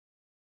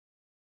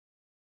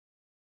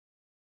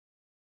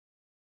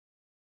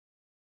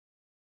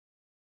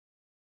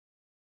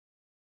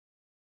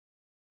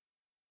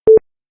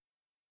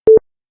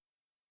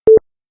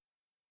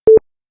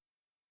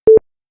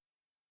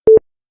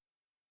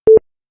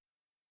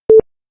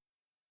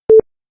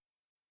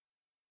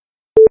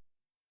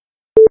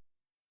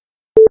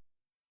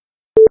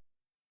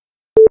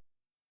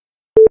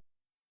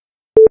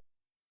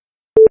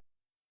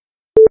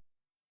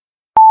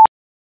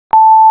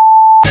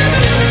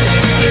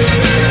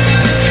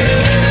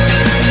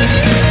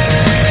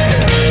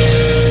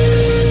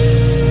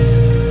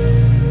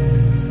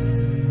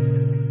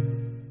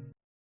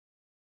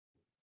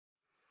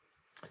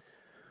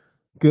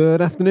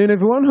Good afternoon,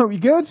 everyone. Hope you're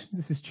good.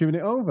 This is Chewing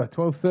It Over,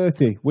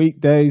 12:30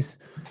 weekdays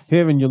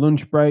here in your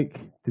lunch break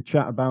to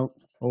chat about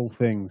all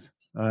things.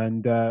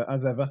 And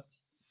as ever,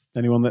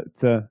 anyone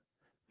that,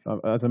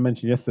 as I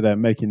mentioned yesterday,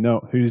 I'm making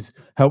note, who's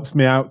helps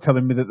me out,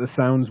 telling me that the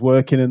sound's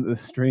working and the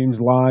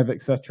stream's live,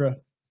 etc.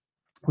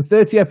 We're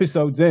 30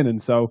 episodes in,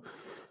 and so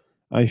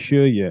I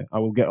assure you, I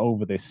will get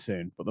over this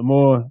soon. But the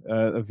more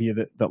of you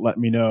that let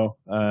me know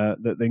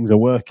that things are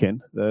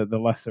working,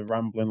 the less of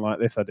rambling like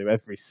this I do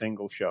every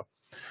single show.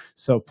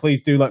 So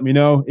please do let me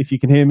know if you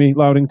can hear me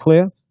loud and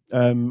clear.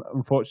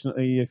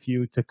 Unfortunately, if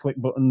you to click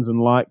buttons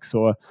and likes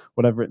or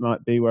whatever it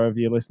might be, wherever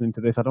you're listening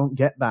to this, I don't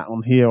get that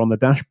on here on the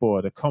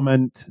dashboard. A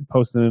comment,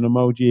 posting an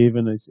emoji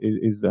even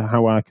is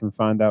how I can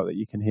find out that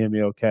you can hear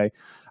me okay.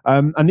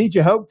 I need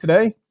your help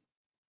today.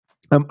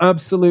 I'm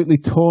absolutely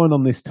torn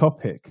on this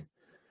topic.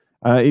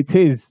 It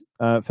is,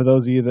 for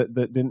those of you that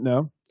didn't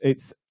know,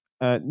 it's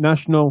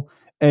National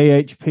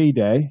AHP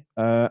Day,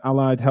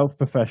 Allied Health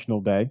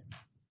Professional Day.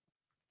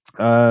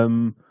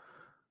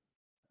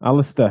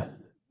 Alistair,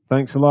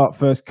 thanks a lot.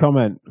 First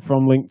comment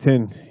from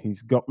LinkedIn.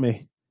 He's got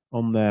me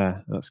on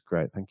there. That's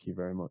great. Thank you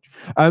very much.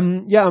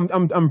 Yeah,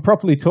 I'm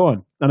properly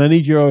torn, and I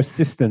need your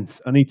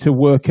assistance. I need to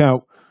work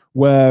out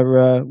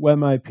where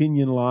my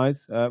opinion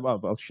lies. Well,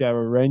 I'll share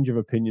a range of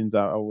opinions.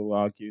 I will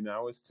argue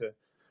now as to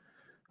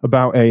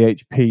about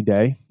AHP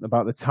Day,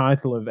 about the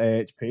title of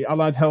AHP.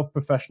 Allied Health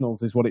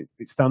Professionals is what it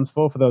stands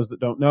for those that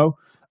don't know.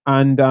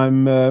 And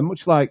I'm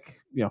much like,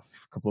 a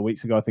couple of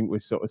weeks ago, I think we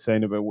were sort of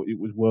saying about what it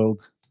was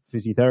World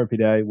Physiotherapy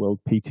Day, World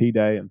PT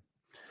Day, and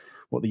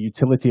what the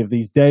utility of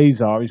these days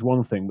are is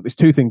one thing. But there's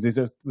two things.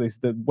 There's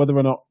whether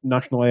or not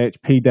National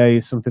AHP Day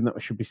is something that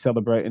we should be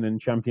celebrating and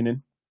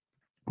championing.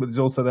 But there's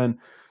also then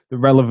the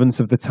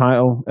relevance of the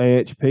title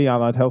AHP,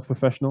 Allied Health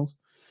Professionals.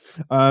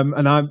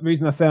 And the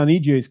reason I say I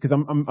need you is because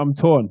I'm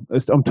torn.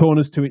 I'm torn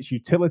as to its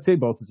utility,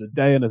 both as a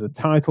day and as a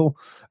title.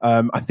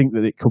 I think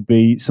that it could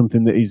be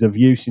something that is of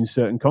use in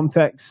certain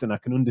contexts, and I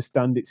can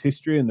understand its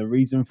history and the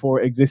reason for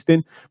it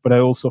existing. But I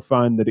also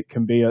find that it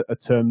can be a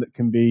term that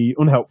can be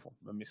unhelpful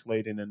and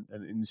misleading, and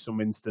in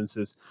some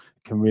instances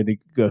can really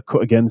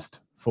cut against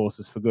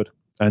forces for good.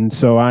 And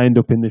so I end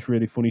up in this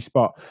really funny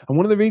spot. And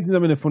one of the reasons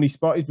I'm in a funny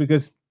spot is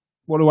because,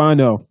 what do I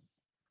know?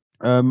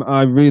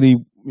 I really,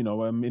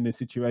 I'm in a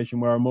situation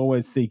where I'm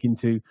always seeking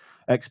to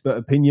expert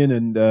opinion,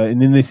 and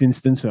in this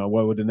instance,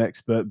 where would an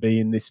expert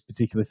be in this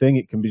particular thing?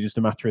 It can be just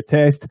a matter of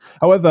taste.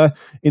 However,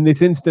 in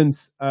this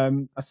instance,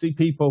 I see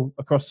people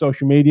across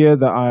social media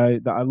that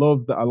I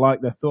love, that I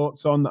like their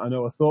thoughts on, that I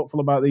know are thoughtful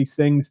about these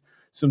things,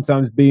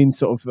 sometimes being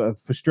sort of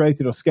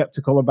frustrated or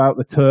skeptical about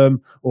the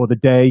term or the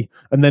day,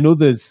 and then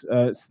others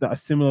that I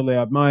similarly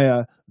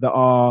admire that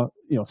are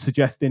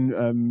suggesting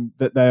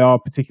that they are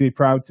particularly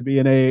proud to be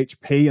an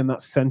AHP and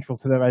that's central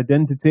to their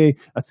identity.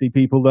 I see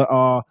people that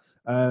are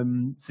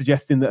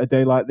suggesting that a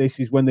day like this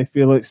is when they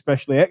feel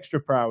especially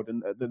extra proud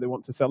and that they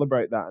want to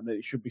celebrate that, and that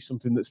it should be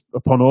something that's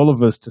upon all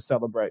of us to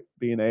celebrate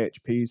being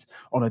AHPs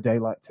on a day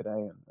like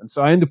today. And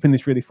so I end up in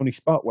this really funny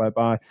spot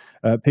whereby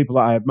people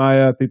that I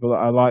admire, people that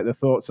I like the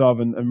thoughts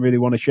of and really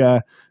want to share,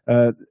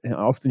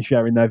 often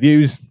sharing their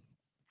views,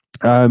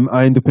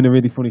 I end up in a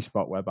really funny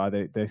spot whereby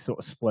they sort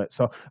of split.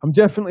 So I'm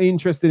definitely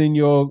interested in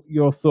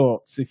your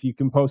thoughts. If you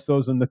can post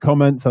those in the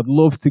comments, I'd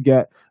love to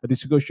get a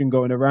discussion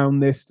going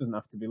around this. Doesn't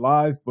have to be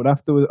live, but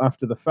after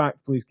the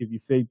fact, please give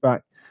your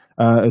feedback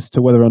as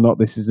to whether or not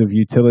this is of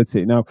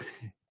utility. Now,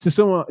 to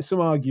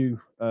some argue,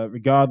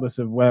 regardless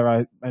of where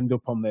I end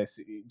up on this,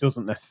 it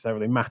doesn't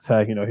necessarily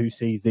matter, who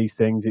sees these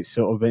things. It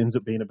sort of ends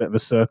up being a bit of a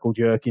circle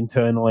jerk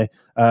internally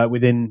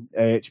within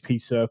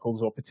AHP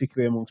circles, or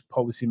particularly amongst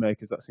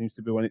policymakers. That seems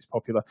to be when it's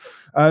popular.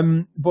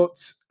 But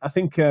I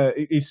think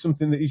it is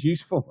something that is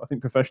useful. I think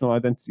professional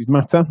identities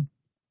matter.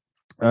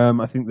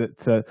 I think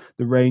that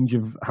the range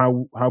of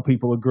how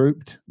people are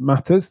grouped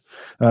matters.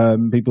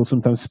 People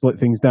sometimes split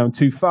things down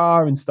too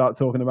far and start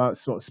talking about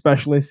sort of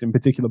specialists in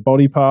particular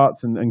body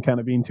parts and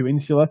kind of being too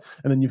insular.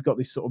 And then you've got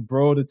this sort of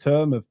broader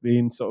term of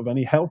being sort of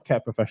any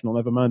healthcare professional,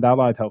 never mind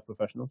allied health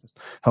professionals. Just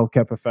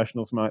healthcare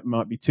professionals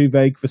might be too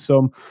vague for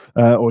some,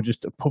 or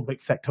just a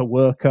public sector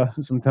worker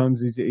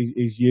sometimes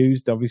is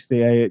used. Obviously,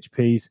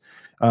 AHPs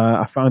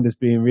I find as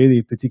being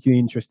really particularly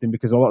interesting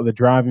because a lot of the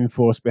driving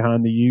force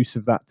behind the use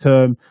of that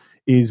term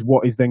is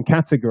what is then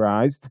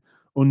categorised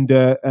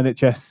under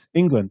NHS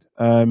England,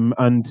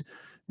 and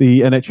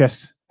the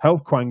NHS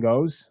health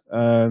quangos,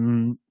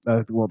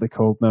 what they're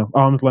called now,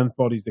 arm's length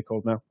bodies they're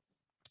called now.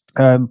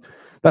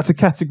 That's a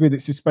category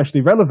that's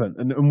especially relevant,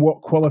 and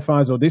what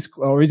qualifies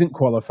or isn't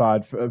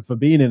qualified for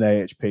being an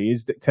AHP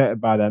is dictated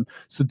by them.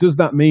 So does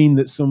that mean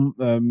that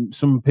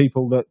some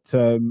people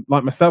that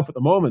like myself at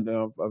the moment,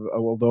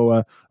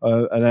 although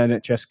an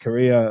NHS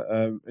career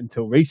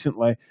until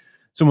recently,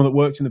 someone that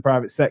works in the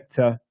private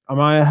sector, am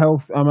I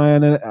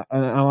an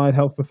allied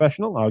health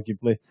professional?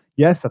 Arguably,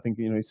 yes. I think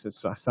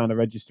I signed a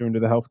register under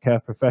the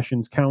Healthcare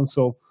Professions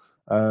Council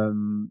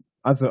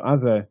as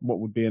a what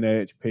would be an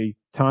AHP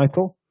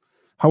title.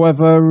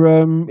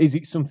 However, is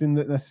it something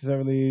that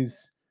necessarily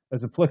is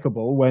as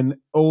applicable when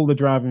all the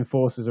driving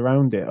forces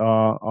around it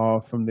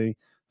are from the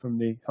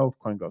health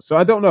quangos. So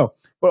I don't know,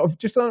 but I've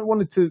just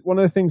wanted to. One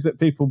of the things that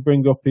people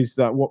bring up is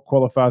that what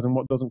qualifies and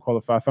what doesn't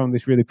qualify. I found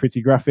this really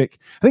pretty graphic.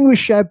 I think it was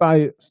shared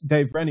by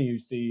Dave Rennie,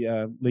 who's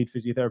the lead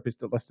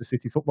physiotherapist at Leicester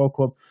City Football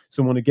Club.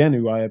 Someone again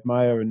who I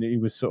admire, and he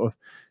was sort of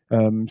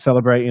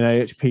celebrating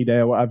AHP Day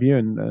or what have you.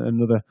 And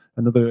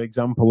another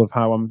example of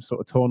how I'm sort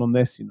of torn on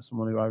this. You know,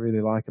 someone who I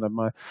really like and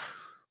admire.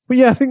 But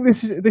yeah, I think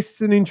this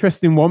is an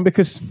interesting one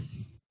because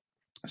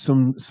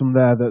some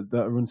there that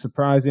are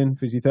unsurprising: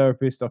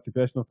 physiotherapists,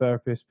 occupational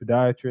therapists,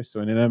 podiatrists. So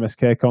in an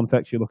MSK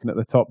context, you're looking at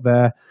the top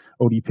there.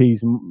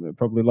 ODPs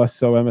probably less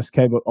so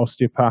MSK, but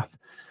osteopath.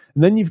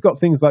 And then you've got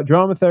things like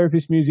drama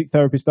therapist, music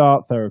therapist,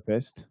 art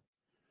therapist,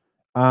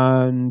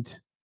 and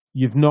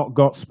you've not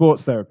got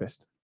sports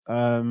therapist.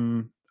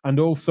 And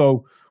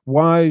also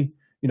why,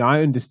 you know,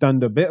 I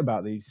understand a bit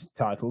about these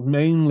titles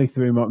mainly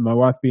through my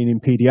wife being in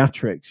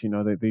pediatrics. You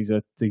know, that these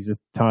are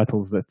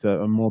titles that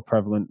are more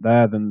prevalent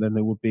there than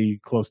they would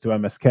be close to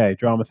MSK.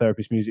 Drama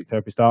therapist, music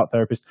therapist, art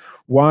therapist.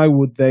 Why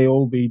would they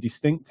all be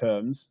distinct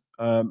terms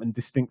and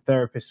distinct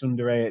therapists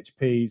under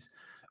AHPs?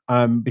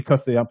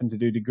 Because they happen to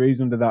do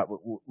degrees under that.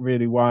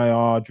 Really, why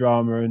are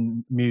drama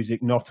and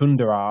music not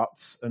under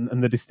arts?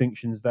 And the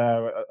distinctions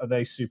there, are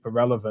they super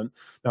relevant?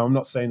 Now, I'm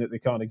not saying that they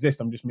can't exist.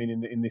 I'm just meaning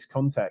that in this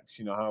context,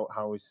 you know,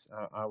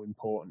 how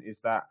important is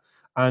that?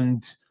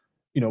 And,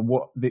 you know,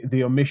 what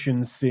the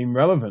omissions seem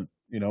relevant,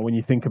 you know, when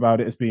you think about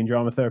it as being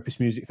drama therapist,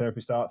 music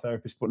therapist, art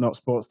therapist, but not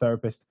sports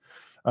therapist.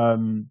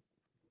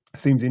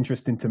 Seems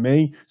interesting to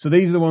me. So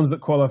these are the ones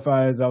that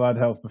qualify as allied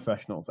health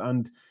professionals.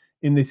 And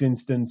in this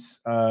instance,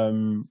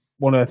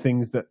 one of the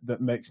things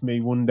that makes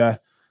me wonder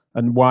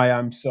and why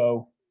I'm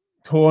so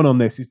torn on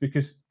this is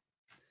because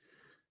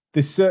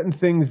there's certain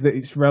things that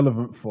it's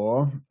relevant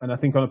for, and I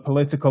think on a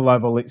political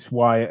level, it's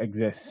why it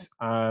exists.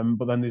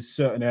 But then there's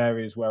certain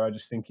areas where I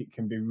just think it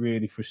can be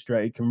really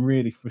frustrating. It can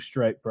really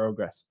frustrate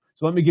progress.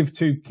 So let me give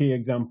two key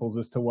examples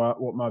as to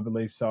what my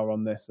beliefs are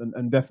on this,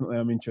 and definitely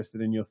I'm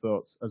interested in your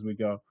thoughts as we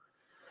go.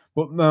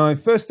 But my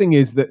first thing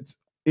is that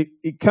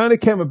it kind of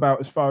came about,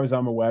 as far as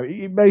I'm aware,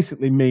 it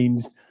basically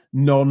means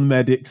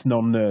non-medics,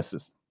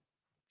 non-nurses.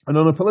 And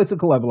on a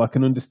political level, I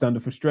can understand a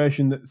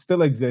frustration that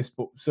still exists,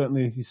 but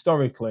certainly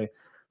historically,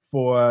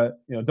 for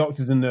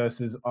doctors and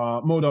nurses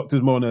are more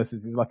doctors, more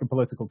nurses is like a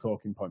political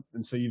talking point.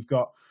 And so you've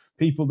got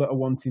people that are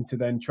wanting to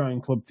then try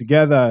and club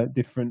together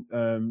different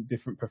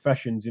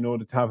professions in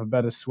order to have a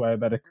better sway, a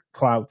better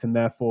clout, and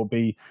therefore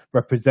be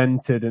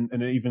represented and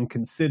even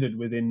considered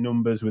within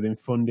numbers, within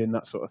funding,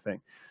 that sort of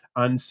thing.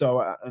 And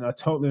so, and I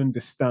totally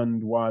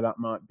understand why that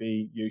might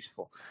be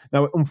useful.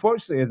 Now,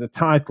 unfortunately, as a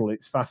title,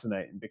 it's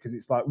fascinating because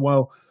it's like,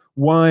 well,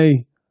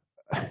 why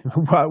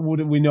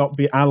wouldn't we not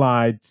be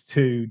allied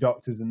to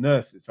doctors and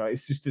nurses, right?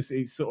 It's just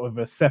it's sort of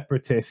a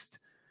separatist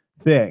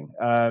thing,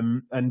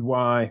 and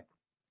why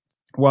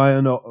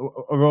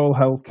are all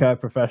healthcare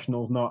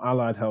professionals not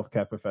allied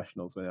healthcare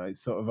professionals? You know,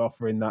 it's sort of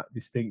offering that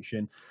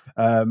distinction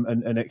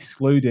and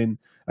excluding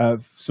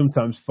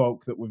sometimes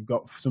folk that we've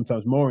got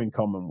sometimes more in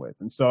common with.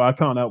 And so I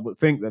can't help but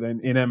think that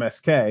in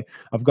MSK,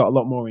 I've got a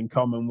lot more in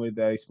common with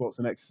a sports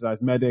and exercise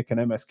medic, an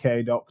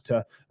MSK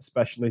doctor,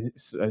 especially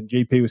a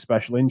GP with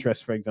special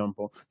interest, for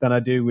example, than I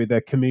do with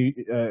a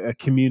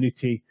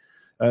community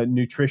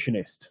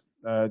nutritionist,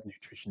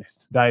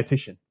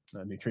 dietitian.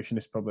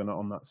 Nutritionist probably not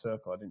on that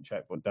circle. I didn't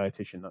check, but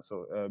dietitian, that's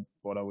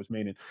what I was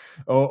meaning.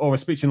 Or a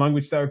speech and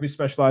language therapist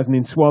specializing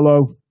in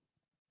swallow.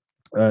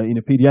 In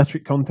a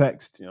pediatric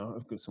context,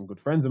 I've got some good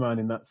friends of mine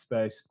in that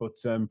space, but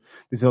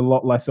there's a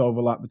lot less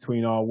overlap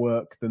between our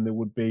work than there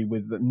would be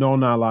with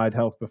non-allied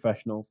health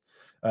professionals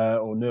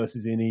or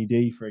nurses in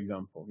ED, for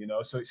example.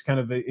 So it's kind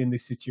of in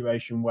this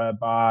situation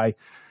whereby,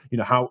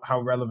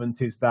 how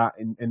relevant is that,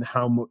 and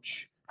how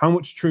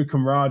much true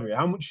camaraderie,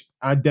 how much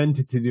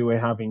identity do we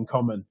have in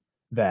common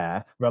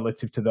there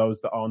relative to those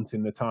that aren't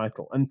in the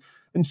title?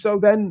 And so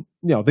then,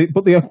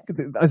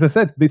 as I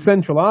said, the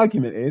central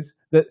argument is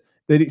that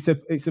it's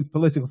a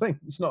political thing.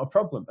 It's not a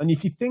problem. And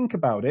if you think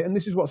about it, and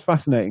this is what's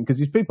fascinating, because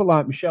there's people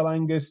like Michelle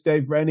Angus,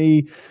 Dave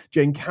Rennie,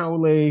 Jane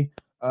Cowley,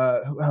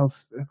 who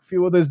else? A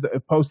few others that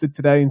have posted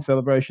today in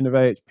celebration of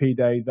AHP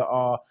Day that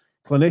are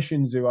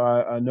clinicians who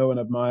I know and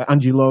admire.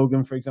 Angie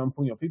Logan, for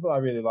example, people I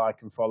really like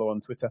and follow on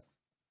Twitter,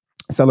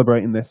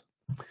 celebrating this.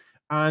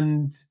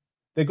 And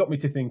they got me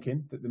to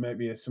thinking that there may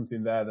be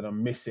something there that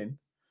I'm missing.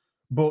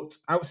 But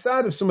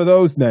outside of some of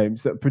those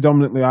names that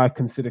predominantly I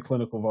consider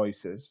clinical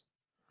voices,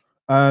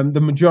 the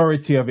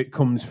majority of it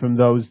comes from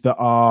those that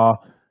are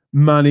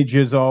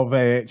managers of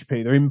AHP.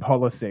 They're in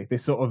policy. They're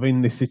sort of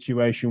in this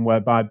situation where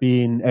by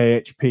being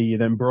AHP, you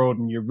then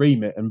broaden your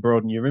remit and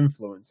broaden your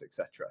influence,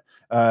 etc.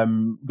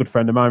 Good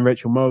friend of mine,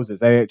 Rachel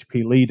Moses,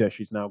 AHP leader,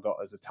 she's now got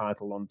as a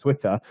title on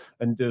Twitter,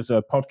 and does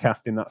a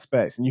podcast in that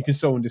space. And you can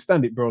so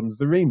understand it broadens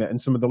the remit,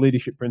 and some of the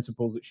leadership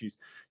principles that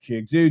she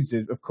exudes,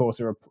 of course,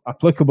 are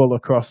applicable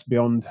across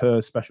beyond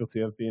her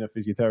specialty of being a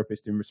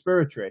physiotherapist in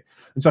respiratory.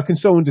 And so I can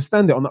so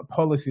understand it on that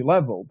policy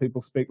level.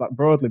 People speak like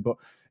broadly, but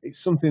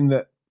it's something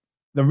that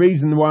the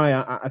reason why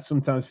I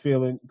sometimes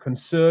feel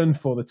concerned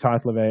for the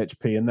title of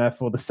AHP and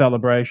therefore the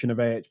celebration of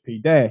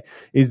AHP Day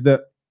is that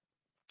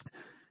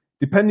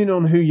depending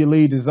on who your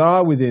leaders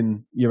are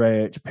within your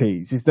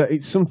AHPs, is that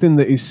it's something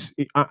that is,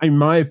 in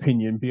my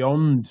opinion,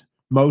 beyond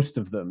most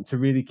of them to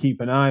really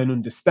keep an eye and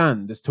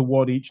understand as to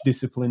what each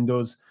discipline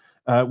does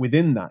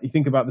within that. You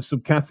think about the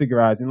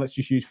subcategorizing, let's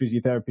just use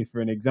physiotherapy for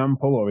an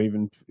example, or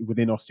even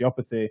within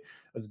osteopathy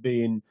as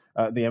being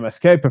the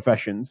MSK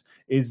professions,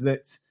 is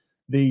that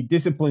the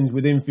disciplines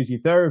within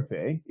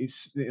physiotherapy,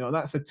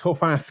 that's a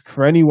tough ask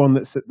for anyone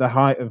that's at the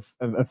height of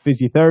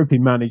physiotherapy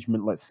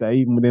management, let's say,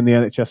 even within the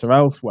NHS or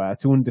elsewhere,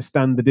 to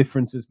understand the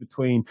differences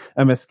between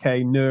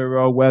MSK,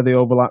 neuro, where the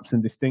overlaps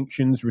and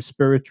distinctions,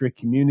 respiratory,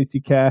 community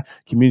care.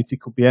 Community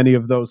could be any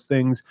of those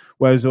things.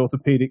 Where does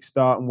orthopedics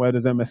start and where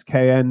does MSK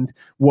end?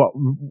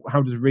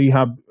 How does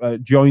rehab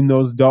join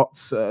those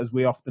dots, as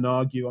we often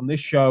argue on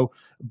this show?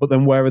 But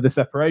then where are the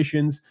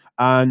separations?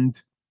 And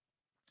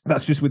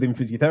that's just within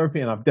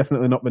physiotherapy, and I've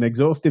definitely not been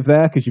exhaustive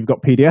there because you've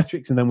got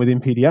pediatrics, and then within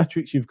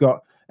pediatrics, you've got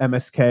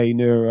MSK,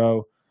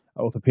 neuro,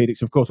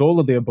 orthopedics, of course, all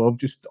of the above,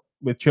 just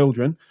with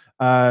children.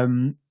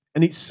 And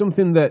it's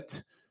something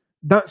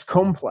that's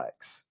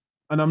complex.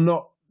 And I'm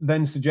not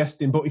then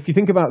suggesting, but if you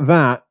think about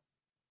that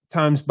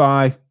times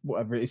by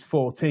whatever it is,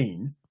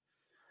 14,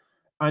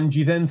 and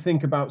you then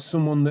think about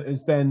someone that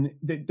is then,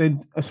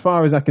 as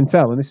far as I can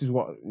tell, and this is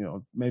what,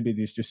 maybe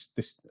there's just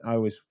this, I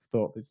always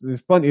thought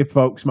there's plenty of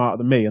folks smarter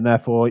than me, and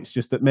therefore it's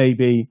just that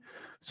maybe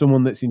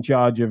someone that's in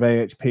charge of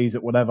AHPs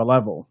at whatever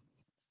level,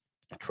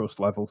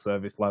 trust level,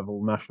 service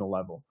level, national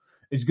level,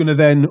 is going to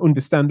then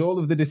understand all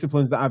of the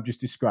disciplines that I've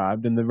just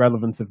described and the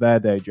relevance of their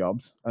day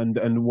jobs and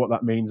what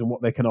that means and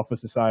what they can offer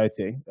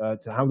society,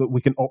 to how that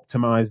we can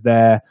optimize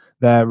their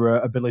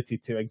ability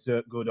to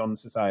exert good on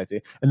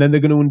society. And then they're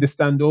going to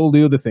understand all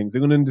the other things.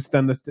 They're going to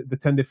understand the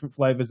 10 different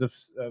flavors of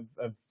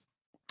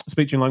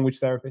speech and language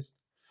therapists.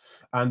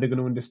 And they're going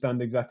to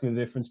understand exactly the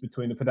difference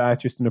between a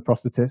podiatrist and a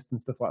prosthetist and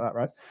stuff like that,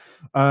 right?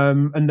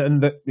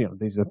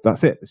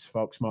 That's it. This is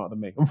folks smarter than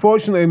me.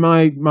 Unfortunately,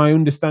 my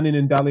understanding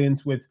and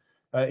dalliance with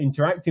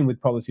interacting with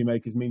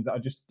policymakers means that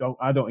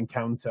I don't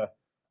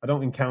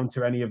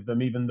encounter any of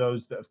them, even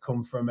those that have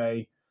come from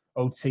a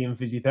OT and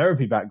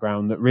physiotherapy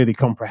background, that really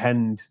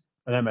comprehend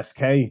an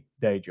MSK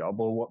day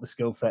job or what the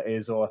skill set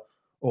is, or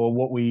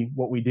what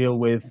we deal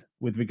with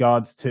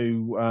regards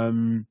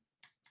to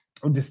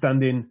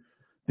understanding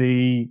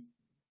the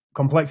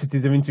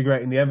complexities of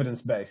integrating the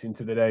evidence base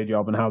into the day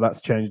job and how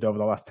that's changed over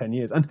the last 10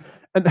 years. And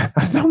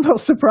I'm not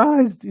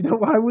surprised.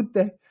 Why would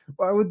they?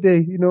 Why would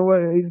they?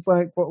 It's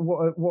like,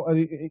 what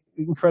an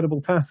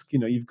incredible task.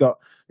 You've got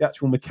the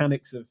actual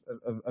mechanics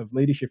of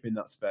leadership in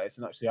that space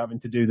and actually having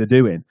to do the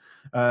doing.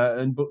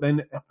 But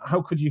then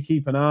how could you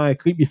keep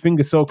your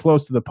finger so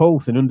close to the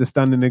pulse and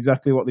understanding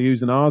exactly what the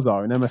U's and R's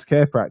are in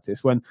MSK practice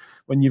when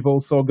you've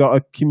also got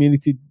a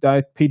community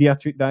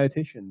pediatric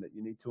dietitian that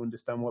you need to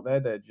understand what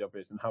their job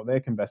is and how they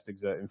can best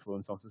exert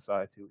influence on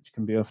society, which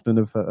can be often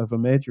of a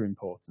major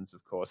importance,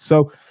 of course.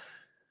 So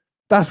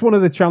that's one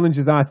of the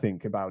challenges I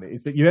think about it,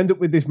 is that you end up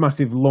with this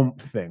massive lump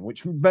thing,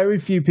 which very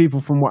few people,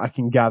 from what I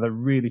can gather,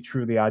 really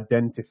truly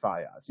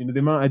identify as.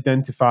 They might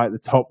identify at the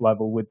top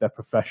level with their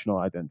professional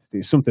identity.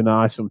 It's something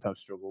I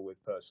sometimes struggle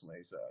with personally,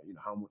 is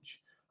how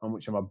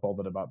much am I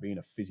bothered about being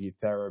a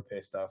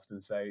physiotherapist? I often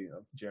say,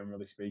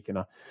 generally speaking,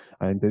 I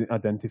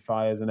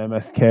identify as an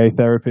MSK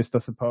therapist, I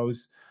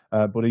suppose.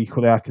 But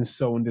equally, I can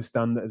so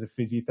understand that as a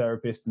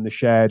physiotherapist and the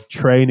shared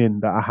training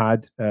that I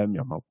had,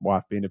 my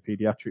wife being a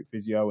pediatric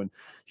physio, and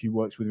she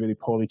works with really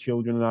poorly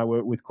children, and I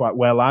work with quite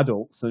well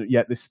adults, and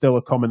yet there's still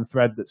a common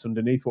thread that's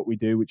underneath what we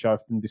do, which I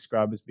often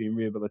describe as being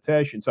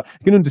rehabilitation. So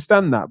I can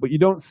understand that, but you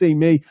don't see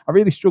me. I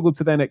really struggle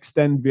to then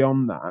extend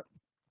beyond that,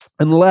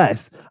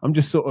 unless I'm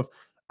just sort of,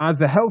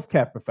 as a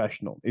healthcare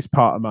professional, is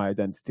part of my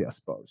identity, I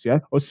suppose, yeah,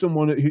 or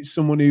someone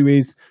who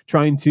is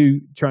trying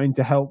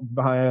to help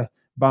by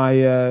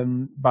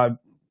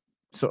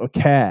sort of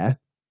care,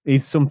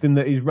 is something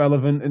that is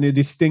relevant and a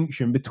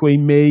distinction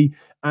between me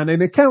and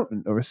an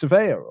accountant or a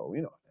surveyor, or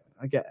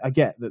I get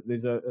that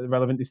there's a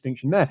relevant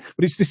distinction there,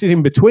 but it's this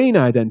in between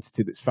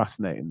identity that's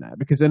fascinating there,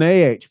 because an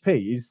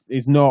AHP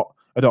is not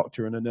a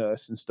doctor and a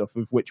nurse and stuff,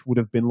 of which would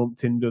have been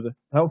lumped into the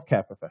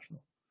healthcare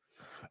professional,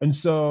 and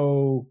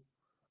so.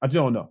 I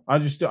don't know. I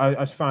just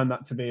find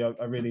that to be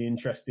a really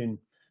interesting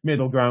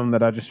middle ground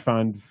that I just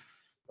find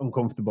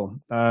uncomfortable.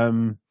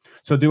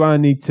 So do I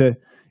need to,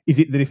 is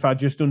it that if I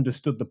just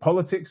understood the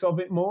politics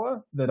of it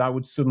more, that I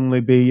would suddenly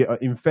be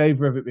in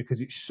favor of it because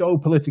it's so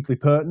politically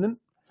pertinent?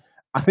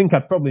 I think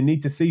I'd probably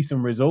need to see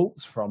some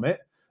results from it.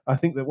 I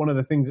think that one of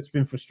the things that's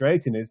been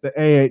frustrating is that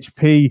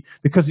AHP,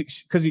 because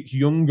it's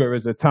younger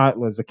as a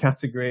title, as a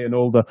category, and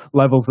all the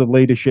levels of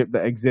leadership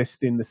that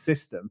exist in the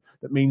system,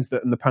 that means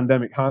that, and the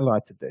pandemic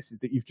highlighted this, is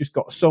that you've just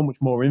got so much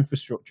more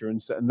infrastructure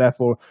and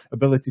therefore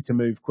ability to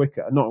move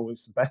quicker, not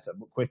always better,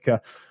 but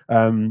quicker,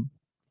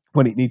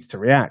 when it needs to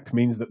react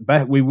means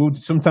that we would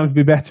sometimes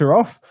be better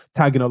off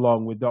tagging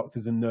along with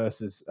doctors and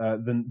nurses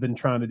than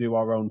trying to do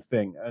our own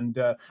thing. And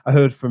I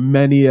heard from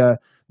many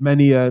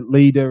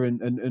leader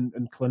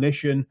and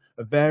clinician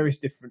of various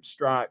different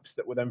stripes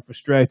that were then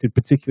frustrated,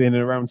 particularly in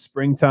and around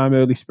springtime,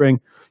 early spring,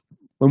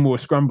 when we were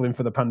scrambling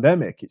for the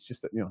pandemic. It's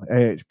just that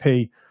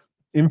AHP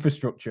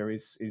infrastructure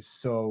is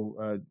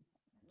so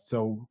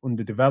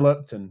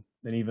underdeveloped and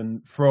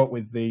even fraught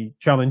with the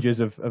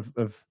challenges of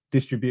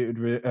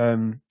distributed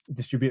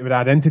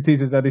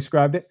identities, as I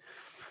described it,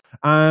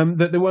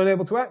 that they weren't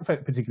able to act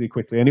particularly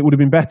quickly. And it would have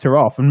been better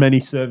off, and many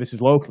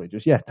services locally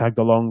just tagged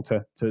along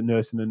to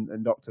nursing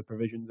and doctor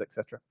provisions,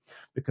 etc.,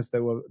 because they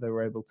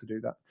were able to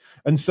do that.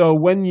 And so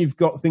when you've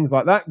got things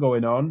like that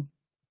going on,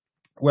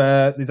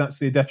 where there's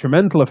actually a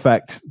detrimental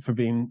effect for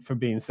being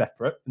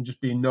separate and just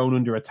being known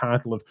under a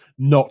title of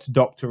not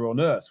doctor or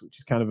nurse, which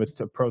is kind of a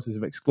process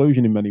of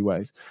exclusion in many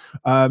ways,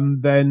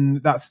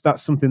 then that's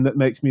something that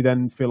makes me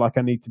then feel like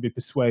I need to be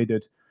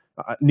persuaded.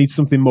 I need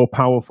something more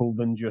powerful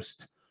than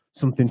just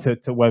something to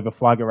wave a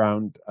flag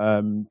around,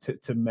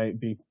 to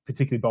be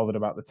particularly bothered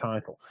about the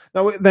title.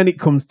 Now, then it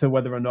comes to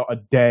whether or not a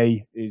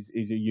day is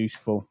a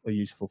useful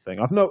thing.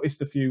 I've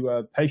noticed a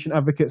few patient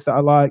advocates that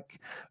I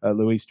like.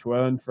 Louise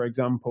Truern, for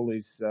example,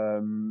 is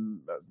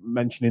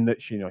mentioning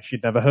that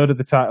she'd never heard of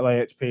the title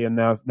AHP, and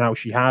now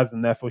she has,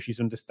 and therefore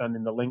she's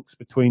understanding the links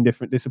between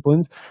different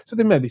disciplines. So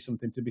there may be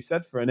something to be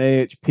said for an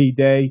AHP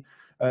day,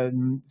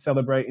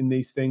 celebrating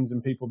these things,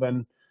 and people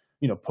then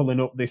pulling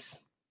up this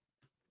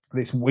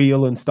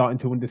wheel and starting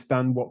to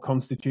understand what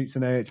constitutes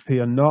an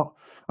AHP and not.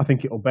 I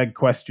think it'll beg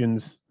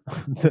questions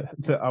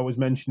that I was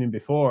mentioning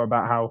before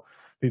about how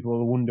people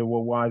will wonder,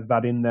 well, why is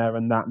that in there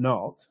and that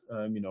not?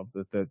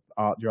 The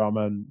art,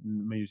 drama, and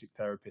music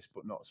therapist,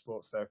 but not a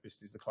sports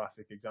therapist is the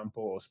classic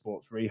example, or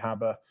sports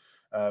rehabber.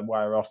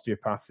 Why are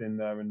osteopaths in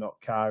there and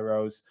not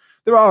chiros?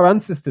 There are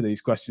answers to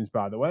these questions,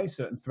 by the way,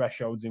 certain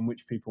thresholds in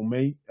which people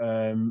meet,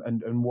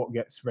 and what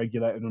gets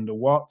regulated under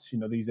what.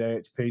 These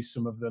AHPs,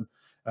 some of them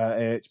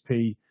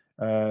AHP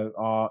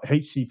are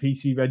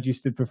HCPC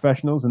registered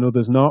professionals and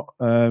others not.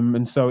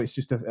 And so it's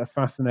just a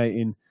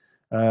fascinating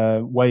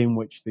way in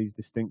which these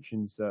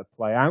distinctions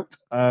play out.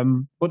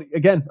 But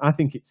again, I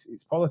think it's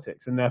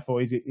politics, and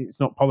therefore it's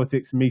not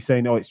politics me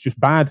saying, oh, it's just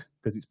bad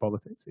because it's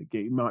politics.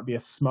 It might be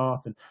a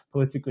smart and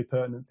politically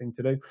pertinent thing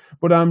to do,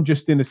 but I'm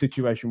just in a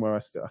situation where I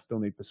still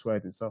need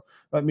persuading. So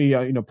let me,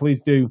 please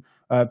do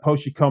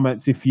post your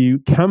comments if you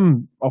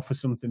can offer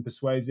something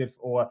persuasive,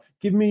 or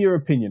give me your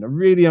opinion. I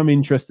really am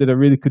interested. I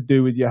really could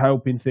do with your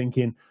help in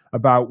thinking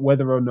about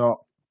whether or not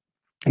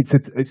it's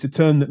a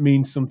term that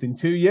means something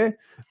to you,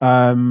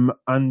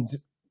 and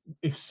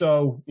if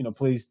so,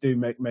 please do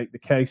make the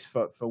case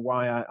for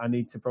why I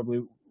need to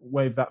probably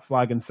wave that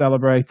flag and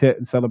celebrate it,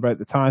 and celebrate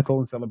the title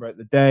and celebrate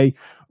the day.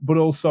 But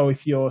also,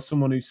 if you're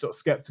someone who's sort of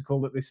skeptical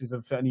that this is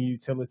of any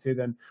utility,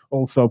 then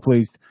also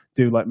please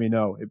do let me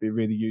know. It'd be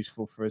really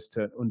useful for us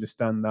to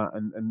understand that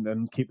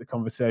and keep the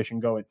conversation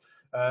going,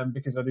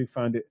 because I do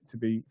find it to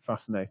be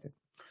fascinating.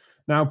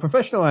 Now,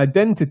 professional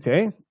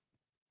identity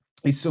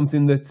is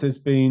something that has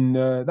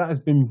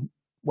been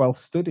well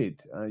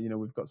studied.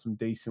 We've got some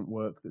decent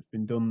work that's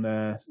been done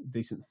there,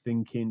 decent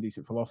thinking,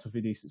 decent philosophy,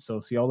 decent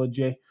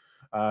sociology.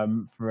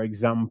 For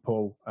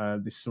example,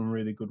 there's some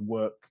really good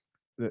work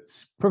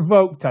that's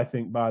provoked, I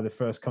think, by the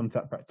first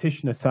contact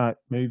practitioner type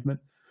movement.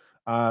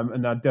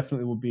 And I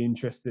definitely would be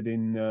interested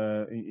in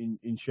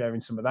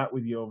sharing some of that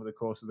with you over the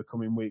course of the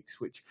coming weeks,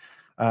 which,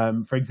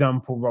 for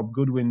example, Rob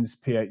Goodwin's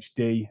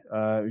PhD,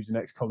 who's an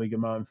ex-colleague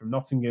of mine from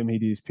Nottingham, he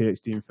did his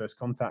PhD in first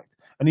contact.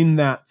 And in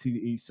that,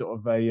 he's sort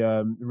of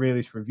a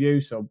realist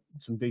review, so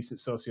some decent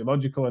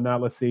sociological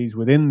analyses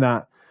within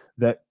that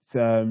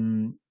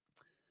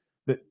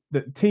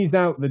tease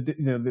out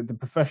the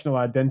professional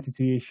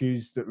identity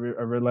issues that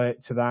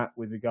relate to that,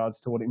 with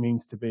regards to what it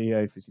means to be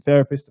a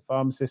physiotherapist, a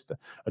pharmacist,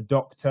 a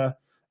doctor,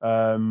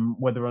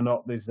 whether or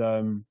not there's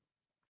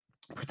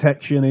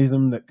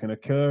protectionism that can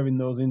occur in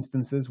those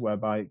instances,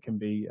 whereby it can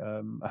be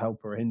a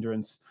help or a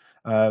hindrance.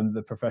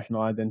 The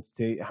professional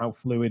identity, how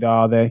fluid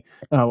are they?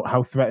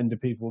 How threatened do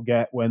people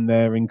get when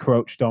they're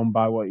encroached on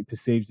by what he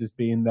perceives as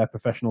being their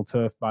professional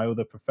turf by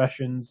other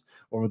professions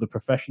or other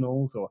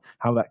professionals, or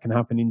how that can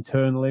happen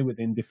internally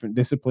within different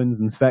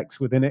disciplines and sects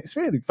within it. It's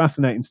really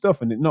fascinating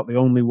stuff, and it's not the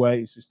only way.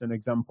 It's just an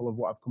example of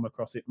what I've come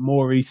across it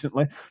more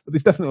recently. But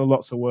there's definitely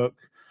lots of work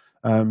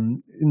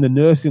in the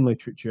nursing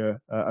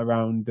literature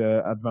around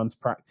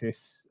advanced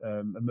practice,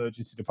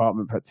 emergency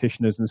department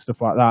practitioners and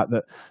stuff like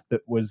that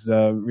was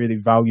really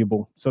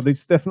valuable. So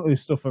there's definitely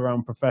stuff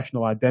around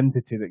professional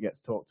identity that gets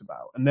talked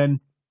about. And then,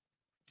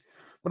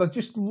 but I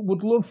just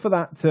would love for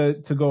that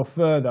to go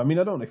further. I mean,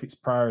 I don't know if it's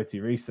priority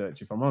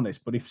research, if I'm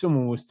honest, but if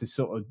someone was to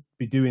sort of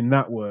be doing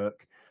that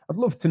work, I'd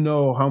love to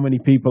know how many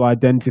people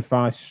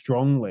identify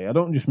strongly. I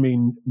don't just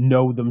mean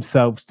know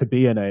themselves to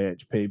be an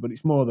AHP, but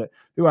it's more that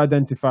who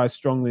identifies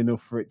strongly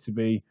enough for it to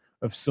be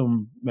of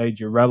some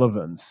major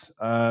relevance,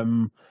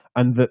 and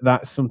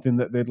that's something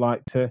that they'd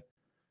like to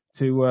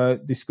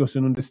discuss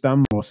and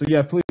understand more. So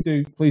yeah, please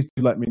do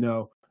let me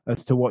know.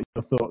 as to what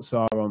your thoughts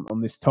are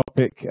on this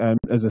topic.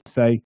 As I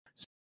say,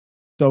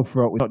 so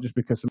fraught with, not just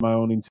because of my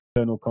own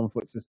internal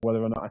conflicts as to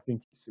whether or not I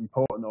think it's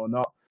important or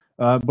not,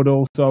 but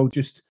also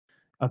just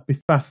I'd be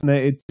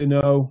fascinated to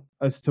know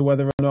as to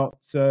whether or not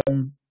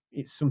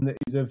it's something that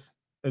is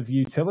of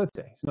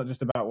utility. It's not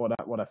just about what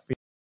I feel.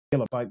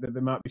 It's like that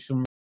there might be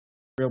some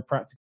real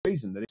practical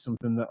reason that it's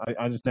something that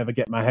I just never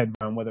get my head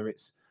around whether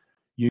it's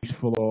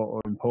useful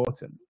or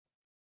important.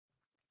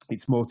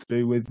 It's more to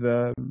do with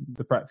the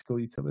practical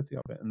utility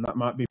of it, and that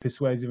might be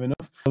persuasive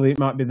enough. It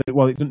might be that,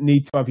 well, it doesn't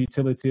need to have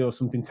utility or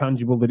something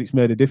tangible that it's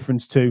made a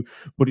difference to,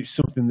 but it's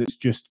something that's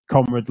just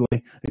comradely.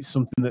 It's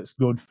something that's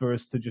good for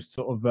us to just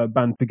sort of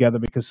band together,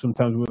 because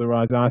sometimes we're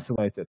otherwise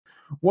isolated.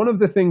 One of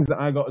the things that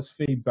I got as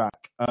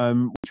feedback,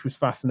 which was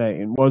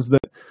fascinating, was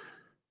that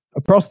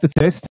a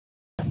prosthetist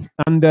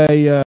and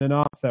an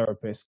art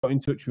therapist got in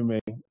touch with me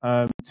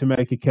to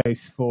make a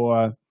case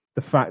for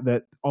the fact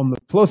that on the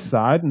plus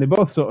side, and they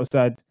both sort of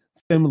said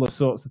similar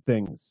sorts of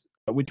things,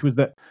 which was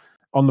that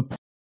on the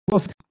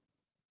plus,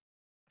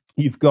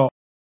 you've got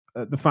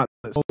the fact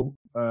that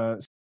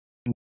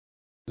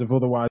of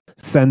otherwise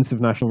sense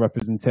of national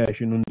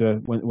representation under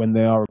when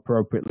they are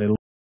appropriately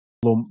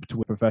lumped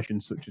with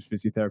professions such as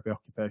physiotherapy,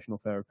 occupational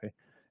therapy,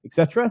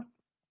 etc.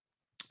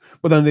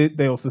 But then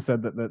they also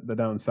said that the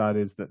downside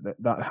is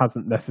that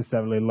hasn't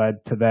necessarily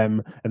led to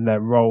them and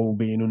their role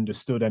being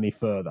understood any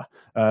further.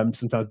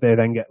 Sometimes they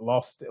then get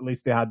lost. At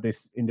least they had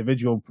this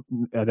individual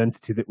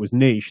identity that was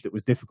niche, that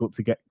was difficult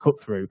to get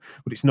cut through.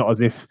 But it's not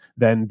as if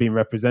then being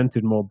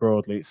represented more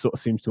broadly, it sort of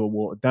seems to have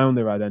watered down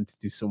their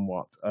identity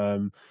somewhat,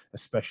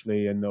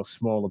 especially in those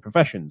smaller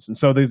professions. And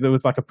so there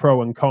was like a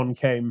pro and con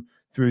came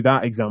through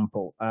that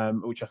example,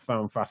 which I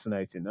found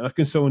fascinating, and I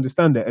can so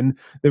understand it. And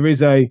there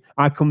is I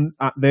come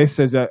at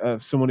this as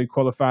someone who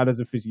qualified as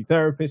a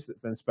physiotherapist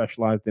that's then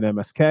specialised in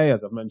MSK,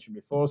 as I've mentioned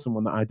before,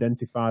 someone that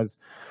identifies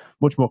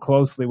much more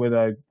closely with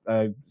a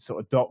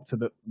sort of doctor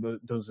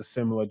that does a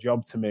similar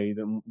job to me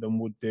than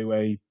would do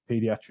a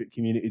paediatric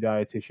community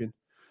dietitian,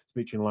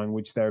 speech and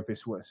language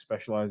therapist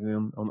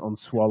specialising on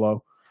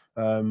swallow.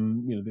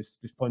 There's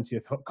plenty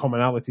of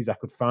commonalities I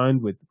could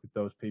find with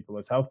those people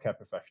as healthcare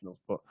professionals,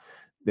 but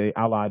the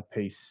allied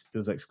piece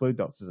does exclude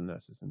doctors and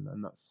nurses, and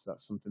that's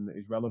something that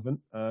is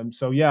relevant.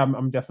 So yeah,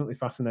 I'm definitely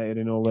fascinated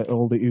in all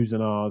the oohs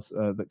and ahs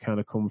that kind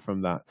of come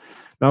from that.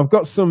 Now I've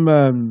got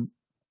some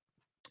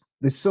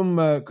there's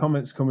some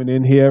comments coming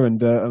in here,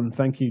 and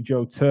thank you,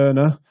 Joe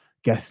Turner,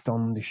 guest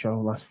on the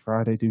show last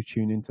Friday. Do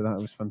tune into that;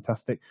 it was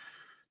fantastic.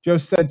 Joe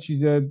said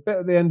she's a bit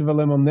at the end of a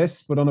limb on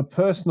this, but on a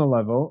personal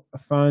level, I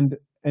find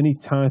any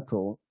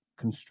title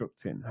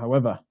constructing.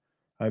 However,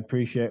 I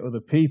appreciate other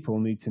people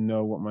need to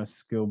know what my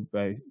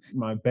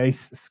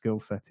base skill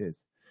set is.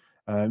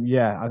 I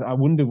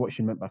wonder what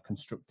she meant by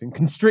constructing.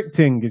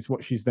 Constricting is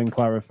what she's then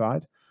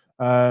clarified.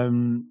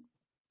 And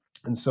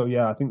so,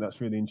 yeah, I think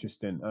that's really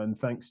interesting. And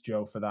thanks,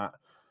 Joe, for that.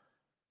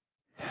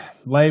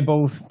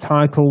 Labels,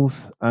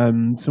 titles,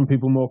 some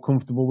people more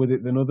comfortable with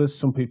it than others.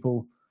 Some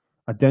people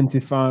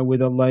identify with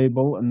a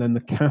label, and then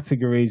the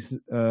category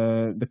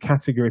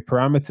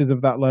parameters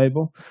of that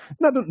label. And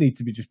that doesn't need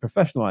to be just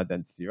professional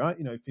identity, right?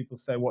 If people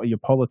say, what are your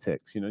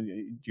politics? Do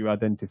you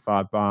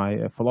identify by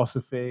a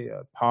philosophy,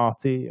 a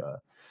party,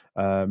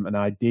 an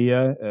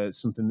idea,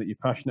 something that you're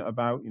passionate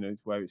about,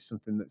 where it's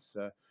something that's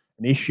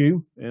an issue.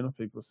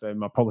 People say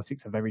my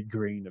politics are very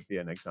green would be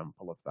an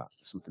example of that,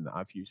 something that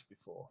I've used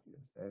before,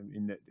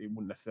 in that it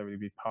wouldn't necessarily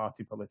be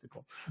party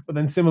political. But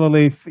then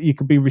similarly, you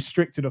could be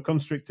restricted or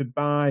constricted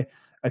by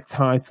a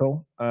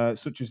title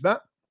such as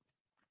that.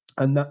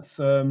 And that's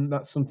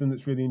something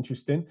that's really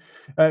interesting.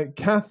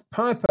 Kath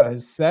Piper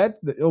has said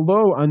that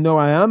although I know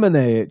I am an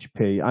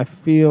AHP, I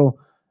feel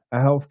a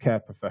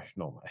healthcare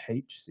professional, a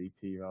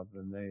HCP rather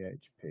than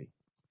AHP.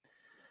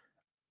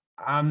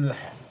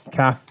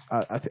 Kath,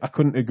 I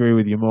couldn't agree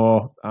with you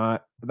more.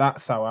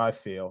 That's how I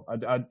feel.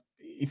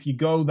 If you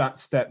go that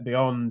step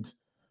beyond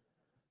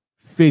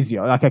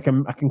physio, like I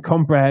can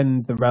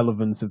comprehend the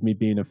relevance of me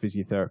being a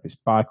physiotherapist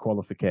by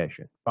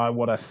qualification, by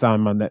what I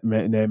sign my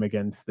name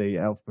against the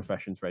Health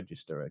Professions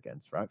Register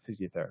against, right?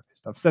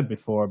 Physiotherapist. I've said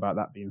before about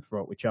that being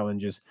fraught with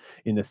challenges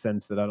in the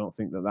sense that I don't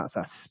think that that's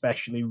a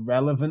especially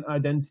relevant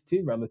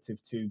identity relative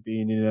to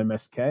being in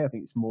MSK. I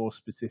think it's more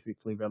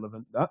specifically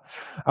relevant to that.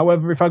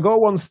 However, if I go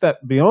one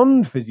step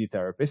beyond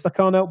physiotherapist, I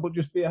can't help but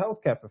just be a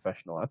healthcare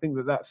professional. I think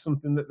that that's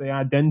something that the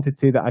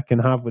identity that I can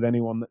have with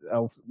anyone that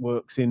else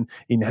works in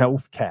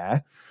healthcare,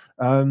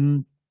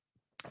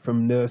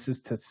 from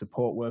nurses to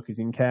support workers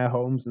in care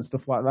homes and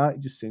stuff like that.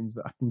 It just seems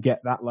that I can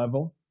get that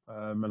level,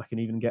 and I can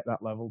even get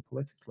that level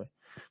politically.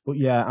 But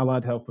yeah,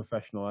 allied health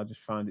professional, I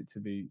just find it to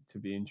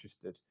be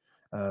interested,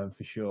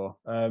 for sure.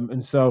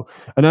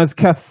 And as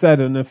Kath said,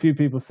 and a few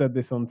people said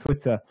this on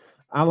Twitter,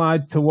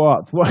 allied to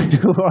what? What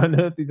on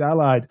earth is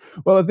allied?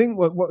 Well, I think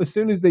what as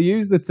soon as they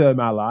use the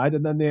term allied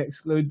and then they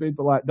exclude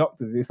people like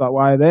doctors, it's like,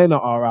 why are they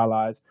not our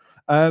allies?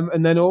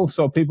 And then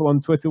also people on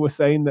Twitter were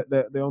saying that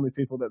the only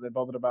people that they're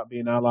bothered about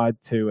being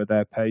allied to are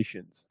their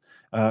patients.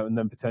 and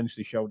then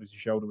potentially shoulder to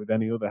shoulder with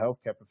any other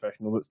healthcare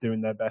professional that's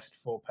doing their best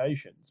for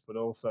patients. But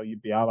also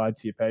you'd be allied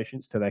to your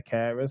patients, to their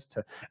carers,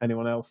 to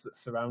anyone else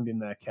that's surrounding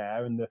their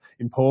care, and the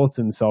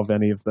importance of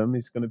any of them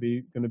is going to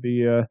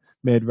be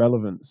made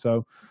relevant.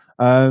 So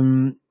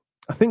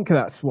I think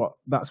that's what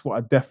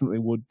I definitely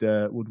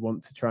would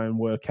want to try and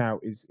work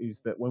out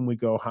is that when we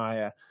go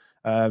higher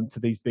to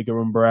these bigger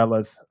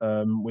umbrellas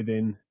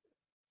within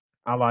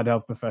allied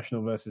health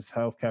professional versus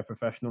healthcare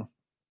professional,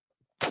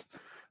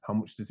 how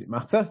much does it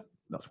matter?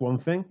 That's one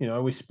thing,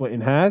 we're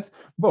splitting hairs.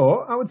 But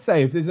I would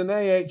say if there's an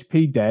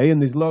AHP day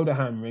and there's a load of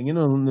hand wringing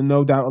and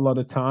no doubt a lot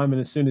of time, and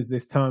as soon as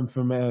this time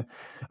from, I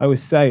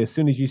always say, as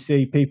soon as you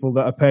see people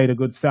that are paid a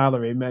good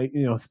salary,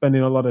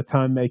 spending a lot of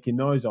time making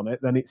noise on it,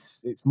 then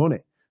it's money,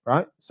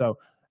 right? So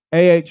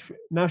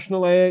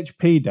National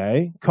AHP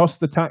Day costs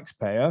the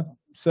taxpayer a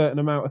certain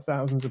amount of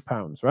thousands of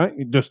pounds, right?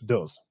 It just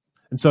does.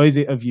 And so is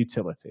it of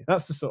utility?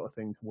 That's the sort of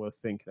thing worth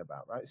thinking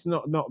about, right? It's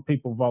not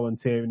people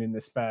volunteering in their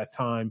spare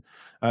time,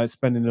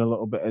 spending a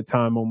little bit of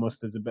time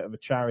almost as a bit of a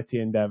charity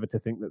endeavor to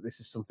think that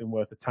this is something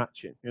worth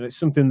attaching. It's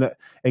something that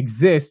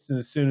exists, and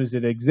as soon as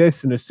it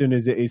exists, and as soon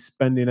as it is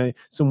spending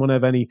someone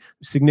of any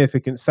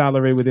significant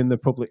salary within the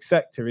public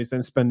sector is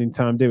then spending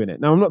time doing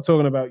it. Now, I'm not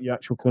talking about your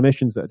actual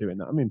clinicians that are doing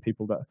that. I mean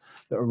people that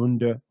are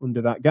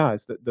under that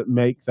guise that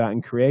make that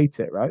and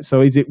create it, right?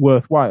 So is it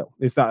worthwhile?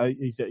 Is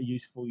it a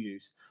useful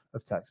use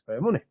of taxpayer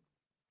money?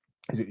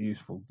 Is it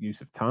useful use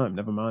of time?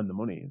 Never mind the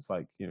money. It's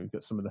like, you've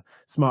got some of the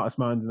smartest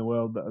minds in the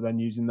world that are then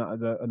using that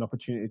as an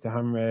opportunity to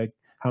hand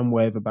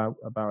wave about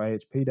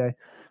AHP Day.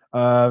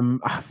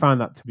 I find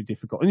that to be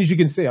difficult, and as you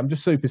can see, I'm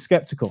just super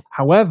skeptical.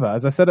 However,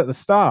 as I said at the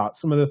start,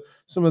 some of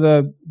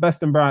the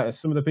best and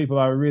brightest, some of the people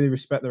I really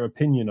respect their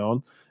opinion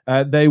on,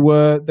 they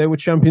were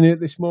championing it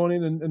this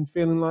morning and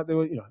feeling like they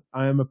were,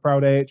 I am a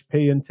proud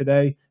AHP, and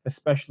today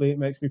especially it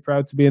makes me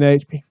proud to be an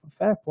AHP.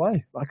 Fair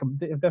play. Like I'm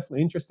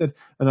definitely interested,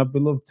 and I'd be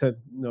love to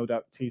no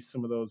doubt tease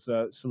some of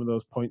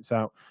those points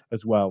out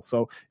as well.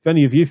 So if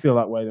any of you feel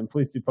that way, then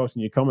please do post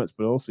in your comments.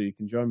 But also you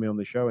can join me on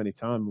the show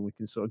anytime, and we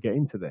can sort of get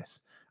into this.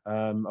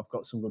 I've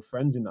got some good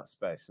friends in that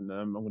space, and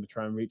I'm going to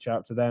try and reach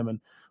out to them and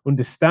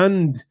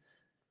understand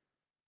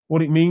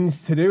what it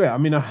means to do it. I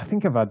mean, I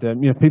think I've had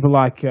people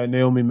like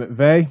Naomi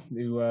McVeigh,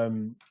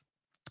 who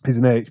is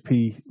an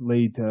AHP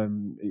lead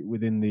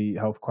within the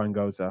Health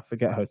Quangos. I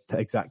forget her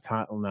exact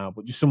title now,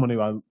 but just someone who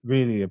I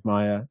really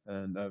admire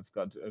and I've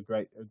got a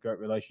great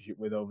relationship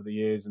with over the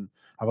years and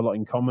have a lot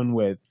in common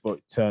with. But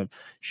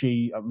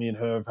me and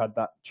her have had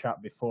that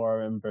chat before.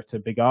 I remember at a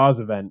Big R's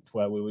event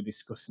where we were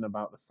discussing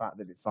about the fact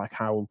that it's like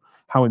how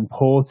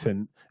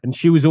important, and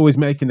she was always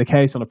making the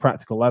case on a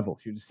practical level.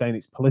 She was saying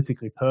it's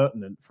politically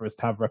pertinent for us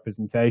to have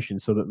representation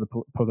so that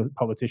the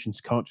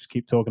politicians can't just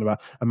keep talking about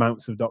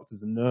amounts of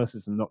doctors and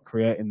nurses and not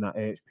creating that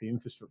AHP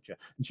infrastructure.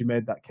 And she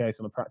made that case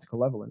on a practical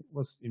level, and it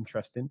was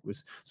interesting. It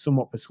was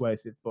somewhat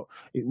persuasive, but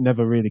it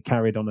never really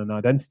carried on an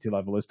identity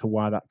level as to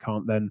why that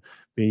can't then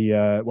be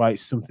why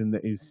it's something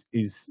that is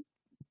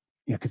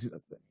because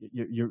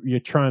you're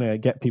trying to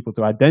get people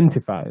to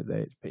identify as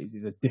AHPs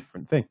is a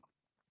different thing.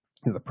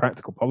 The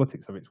practical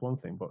politics of it's one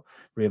thing, but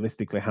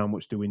realistically, how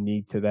much do we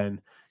need to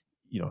then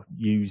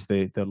use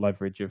the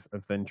leverage of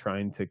then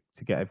trying to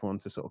get everyone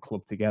to sort of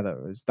club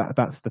together?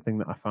 That's the thing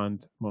that I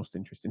find most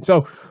interesting.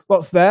 So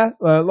lots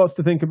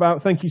to think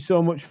about. Thank you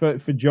so much for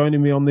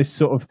joining me on this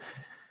sort of,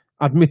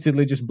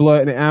 admittedly just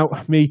blurting it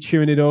out, me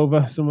chewing it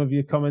over, some of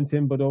you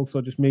commenting, but also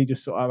just me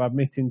just sort of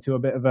admitting to a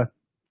bit of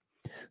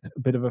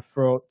a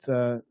fraught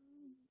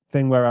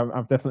thing where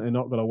I've definitely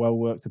not got a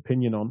well-worked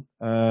opinion on,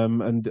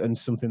 and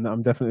something that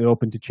I'm definitely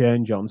open to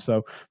change on.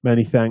 So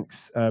many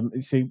thanks.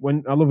 See,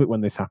 I love it when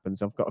this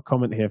happens. I've got a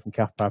comment here from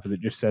Kath Piper that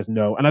just says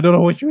no, and I don't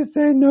know what she was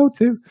saying no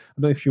to. I don't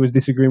know if she was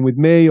disagreeing with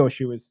me or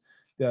she was.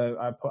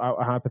 I put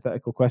out a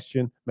hypothetical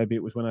question. Maybe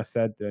it was when I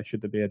said,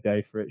 should there be a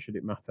day for it? Should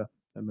it matter?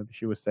 And maybe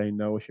she was saying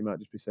no, or she might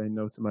just be saying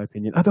no to my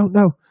opinion. I don't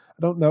know,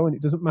 and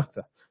it doesn't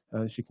matter.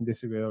 She can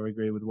disagree or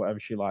agree with whatever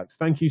she likes.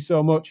 Thank you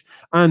so much.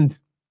 And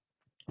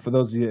for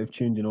those of you that have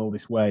tuned in all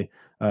this way,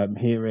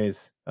 here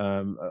is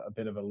a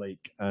bit of a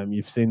leak.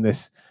 You've seen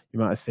this, you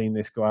might have seen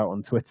this go out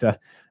on Twitter.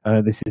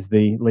 This is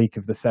the leak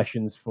of the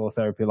sessions for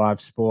Therapy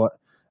Live Sport.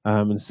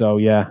 And so,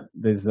 yeah,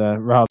 there's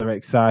rather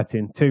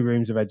exciting 2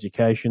 rooms of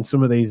education.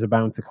 Some of these are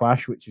bound to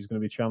clash, which is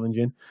going to be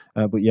challenging.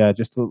 But yeah,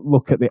 just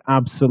look at the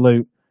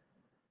absolute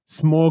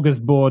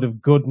smorgasbord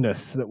of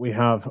goodness that we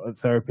have at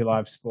Therapy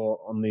Live Sport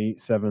on the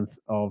 7th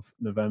of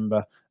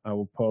November. I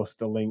will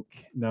post a link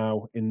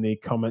now in the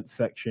comments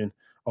section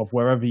of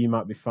wherever you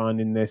might be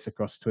finding this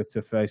across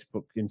Twitter,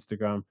 Facebook,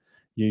 Instagram,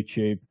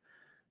 YouTube,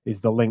 is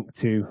the link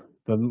to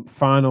the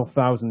final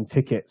 1,000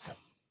 tickets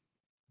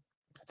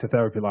to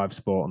Therapy Live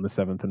Sport on the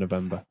 7th of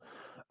November.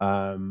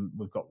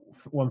 We've got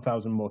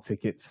 1,000 more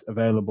tickets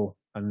available,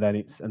 and then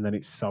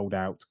it's sold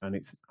out, and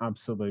it's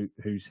absolute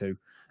who's who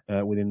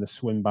within the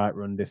swim, bike,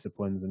 run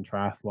disciplines and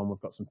triathlon. We've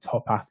got some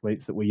top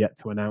athletes that we're yet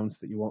to announce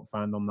that you won't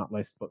find on that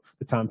list, but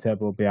the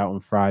timetable will be out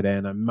on Friday,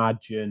 and I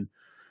imagine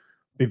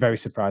be very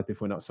surprised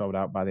if we're not sold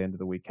out by the end of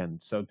the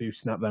weekend. So do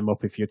snap them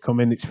up if you're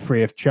coming. It's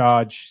free of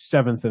charge,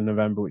 7th of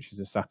November, which is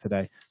a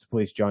Saturday. So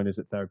please join us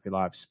at Therapy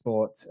Live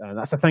Sport. And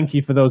that's a thank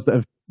you for those that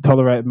have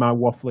tolerated my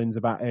wafflings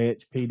about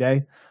AHP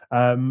Day.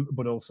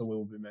 But also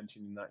we'll be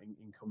mentioning that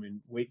in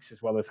coming weeks,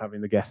 as well as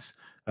having the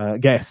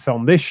guests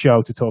on this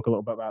show to talk a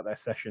little bit about their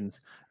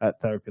sessions at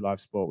Therapy Live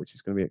Sport, which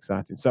is going to be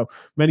exciting. So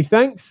many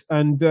thanks.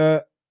 And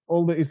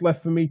all that is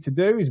left for me to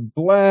do is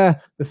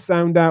blare the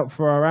sound out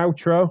for our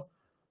outro.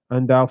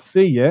 And I'll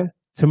see you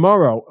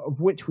tomorrow, of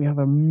which we have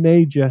a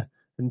major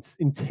and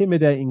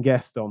intimidating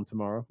guest on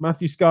tomorrow.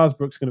 Matthew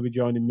Scarsbrook's going to be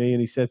joining me,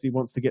 and he says he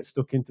wants to get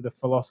stuck into the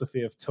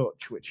philosophy of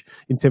touch, which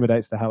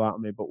intimidates the hell out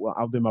of me, but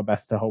I'll do my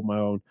best to hold my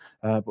own.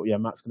 But yeah,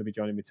 Matt's going to be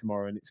joining me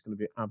tomorrow, and it's going to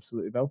be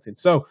absolutely belting.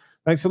 So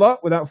thanks a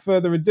lot. Without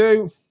further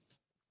ado,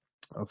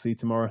 I'll see you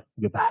tomorrow.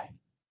 Goodbye.